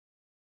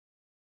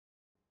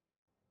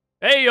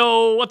Hey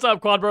yo, what's up,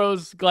 Quad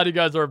Bros? Glad you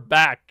guys are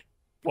back.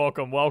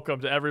 Welcome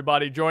to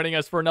everybody joining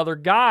us for another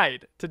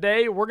guide.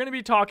 Today, we're going to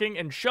be talking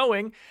and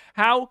showing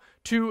how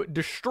to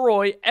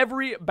destroy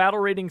every battle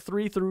rating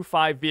 3 through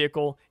 5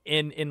 vehicle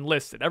in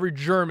Enlisted. Every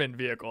German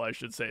vehicle, I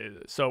should say.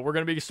 So we're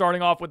going to be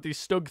starting off with the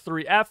STUG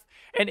 3F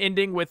and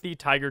ending with the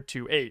Tiger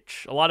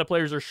 2H. A lot of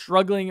players are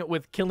struggling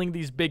with killing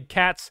these big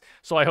cats,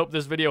 so I hope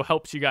this video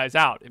helps you guys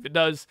out. If it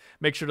does,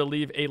 make sure to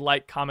leave a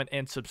like, comment,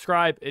 and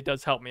subscribe. It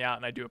does help me out,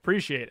 and I do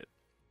appreciate it.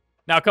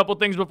 Now, a couple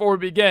things before we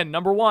begin.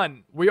 Number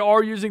one, we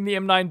are using the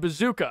M9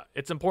 bazooka.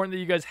 It's important that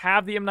you guys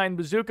have the M9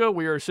 bazooka.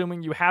 We are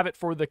assuming you have it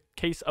for the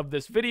case of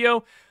this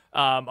video.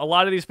 A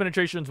lot of these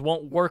penetrations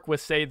won't work with,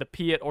 say, the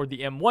Piat or the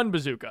M1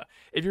 bazooka.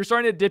 If you're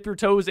starting to dip your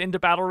toes into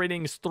battle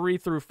ratings 3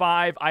 through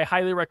 5, I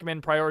highly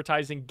recommend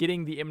prioritizing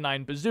getting the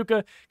M9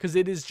 bazooka because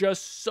it is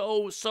just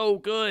so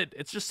good.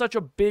 It's just such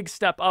a big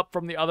step up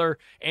from the other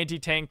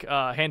anti-tank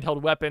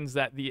handheld weapons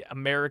that the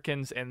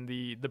Americans and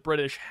the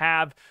British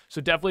have.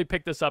 So definitely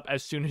pick this up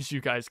as soon as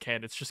you guys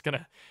can.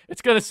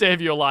 It's gonna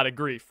save you a lot of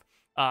grief.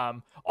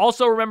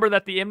 Also remember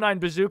that the M9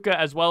 bazooka,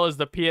 as well as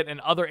the Piat and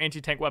other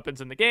anti-tank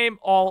weapons in the game,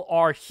 all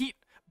are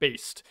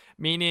heat-based,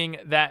 meaning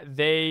that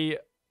they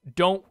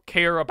don't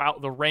care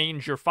about the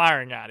range you're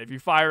firing at. If you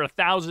fire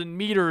 1,000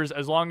 meters,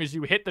 as long as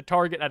you hit the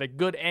target at a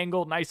good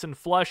angle, nice and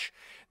flush,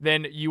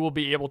 then you will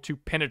be able to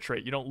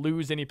penetrate. You don't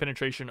lose any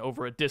penetration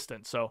over a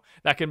distance. So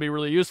that can be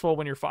really useful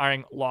when you're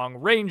firing long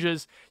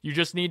ranges. You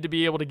just need to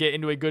be able to get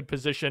into a good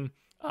position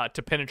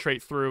to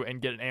penetrate through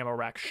and get an ammo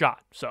rack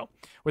shot. So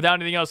without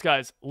anything else,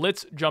 guys,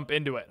 let's jump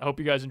into it. I hope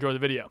you guys enjoy the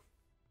video.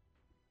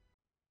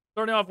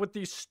 Starting off with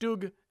the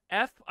STUG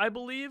F, I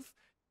believe.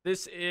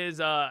 This is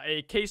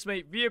a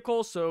casemate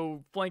vehicle,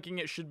 so flanking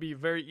it should be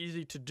very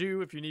easy to do.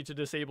 If you need to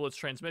disable its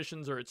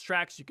transmissions or its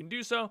tracks, you can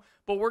do so.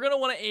 But we're going to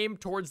want to aim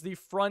towards the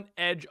front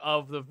edge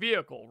of the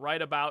vehicle,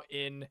 right about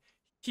in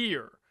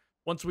here.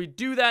 Once we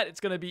do that, it's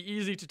going to be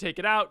easy to take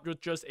it out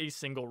with just a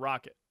single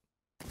rocket.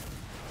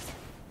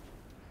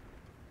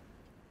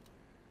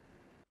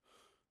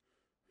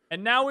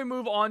 And now we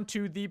move on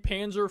to the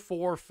Panzer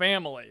IV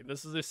family.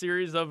 This is a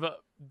series of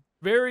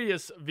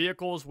various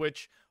vehicles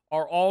which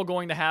are all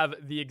going to have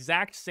the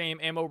exact same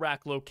ammo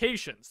rack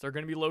locations. They're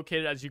going to be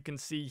located, as you can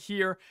see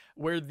here,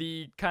 where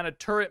the kind of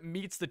turret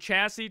meets the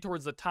chassis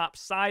towards the top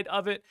side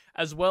of it,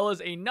 as well as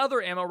another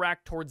ammo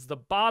rack towards the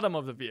bottom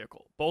of the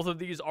vehicle. Both of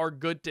these are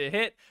good to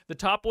hit. The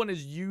top one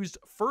is used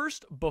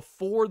first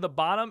before the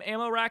bottom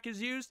ammo rack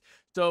is used.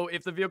 So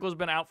if the vehicle's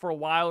been out for a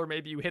while, or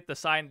maybe you hit the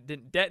side and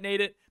didn't detonate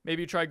it,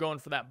 maybe you try going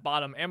for that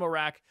bottom ammo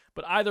rack.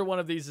 But either one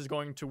of these is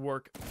going to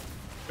work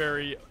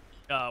very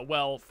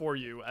well for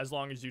you, as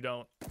long as you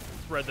don't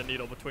thread the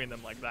needle between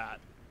them like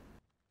that.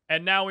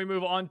 And now we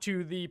move on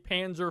to the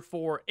Panzer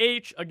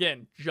IV-H.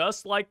 Again,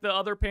 just like the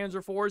other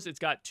Panzer IVs, it's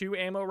got two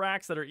ammo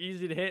racks that are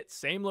easy to hit,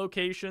 same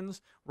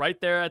locations, right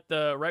there at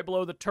the right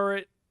below the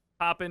turret,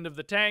 top end of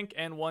the tank,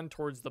 and one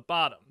towards the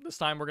bottom. This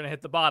time we're going to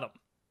hit the bottom.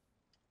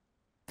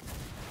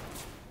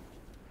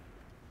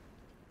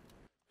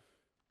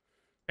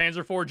 Panzer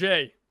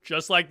IV-J,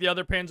 just like the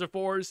other Panzer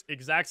IVs,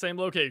 exact same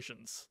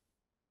locations.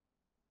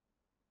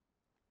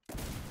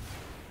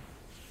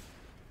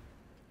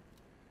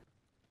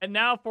 And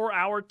now for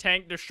our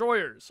tank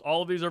destroyers.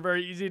 All of these are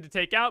very easy to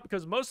take out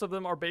because most of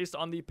them are based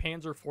on the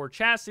Panzer IV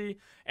chassis,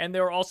 and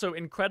they're also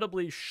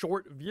incredibly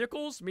short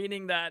vehicles,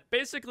 meaning that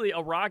basically a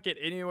rocket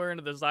anywhere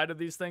into the side of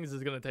these things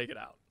is going to take it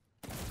out.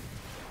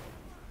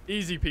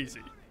 Easy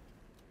peasy.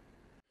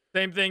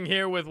 Same thing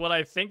here with what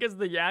I think is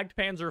the Jagd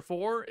Panzer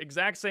IV.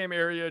 Exact same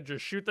area,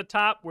 just shoot the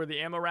top where the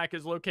ammo rack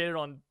is located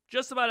on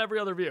just about every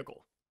other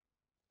vehicle.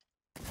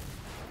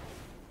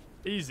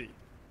 Easy.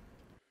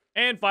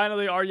 And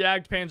finally, our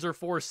Jagd Panzer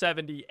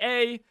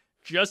 470A,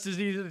 just as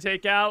easy to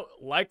take out,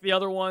 like the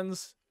other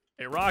ones.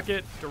 A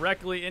rocket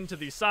directly into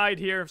the side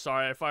here.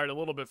 Sorry, I fired a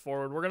little bit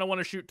forward. We're going to want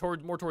to shoot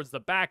more towards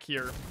the back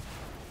here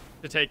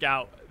to take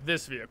out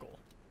this vehicle.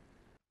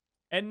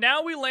 And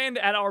now we land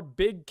at our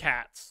big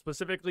cats,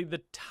 specifically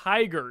the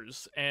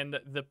Tigers and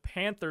the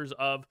Panthers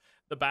of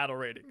the battle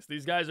ratings.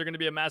 These guys are going to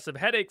be a massive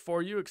headache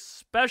for you,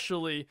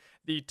 especially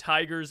the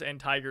Tigers and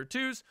Tiger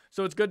 2s,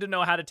 so it's good to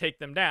know how to take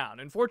them down.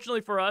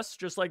 Unfortunately for us,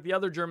 just like the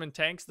other German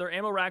tanks, their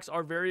ammo racks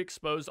are very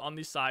exposed on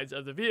the sides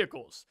of the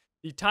vehicles.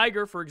 The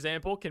Tiger, for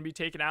example, can be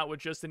taken out with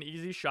just an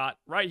easy shot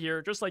right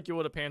here, just like you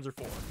would a Panzer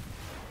IV.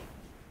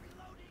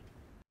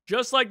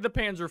 Just like the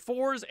Panzer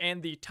IVs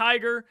and the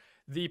Tiger,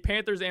 the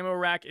Panther's ammo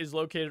rack is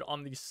located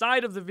on the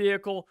side of the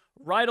vehicle,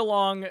 right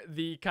along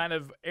the kind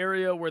of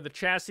area where the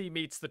chassis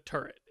meets the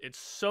turret. It's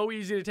so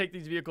easy to take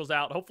these vehicles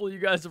out. Hopefully you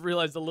guys have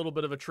realized a little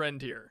bit of a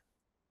trend here.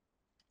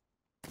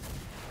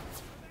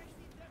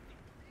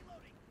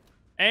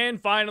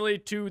 And finally,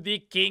 to the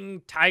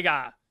King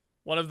Tiger,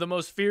 one of the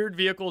most feared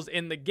vehicles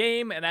in the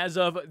game, and as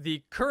of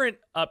the current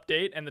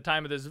update and the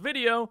time of this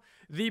video,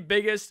 the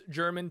biggest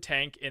German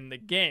tank in the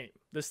game.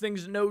 This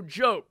thing's no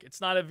joke. It's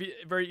not a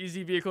very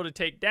easy vehicle to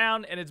take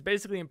down, and it's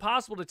basically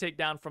impossible to take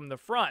down from the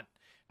front.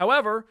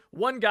 However,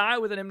 one guy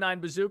with an M9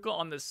 bazooka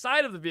on the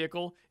side of the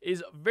vehicle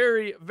is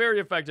very,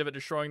 very effective at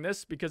destroying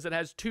this because it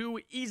has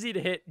two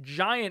easy-to-hit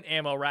giant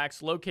ammo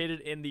racks located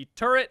in the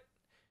turret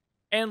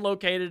and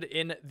located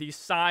in the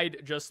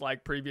side, just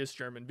like previous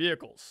German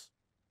vehicles.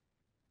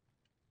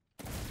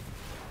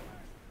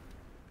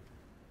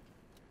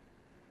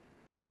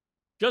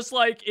 Just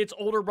like its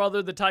older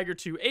brother, the Tiger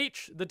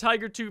II-H, the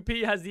Tiger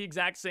II-P has the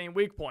exact same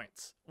weak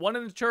points. One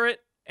in the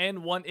turret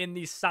and one in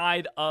the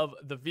side of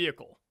the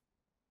vehicle.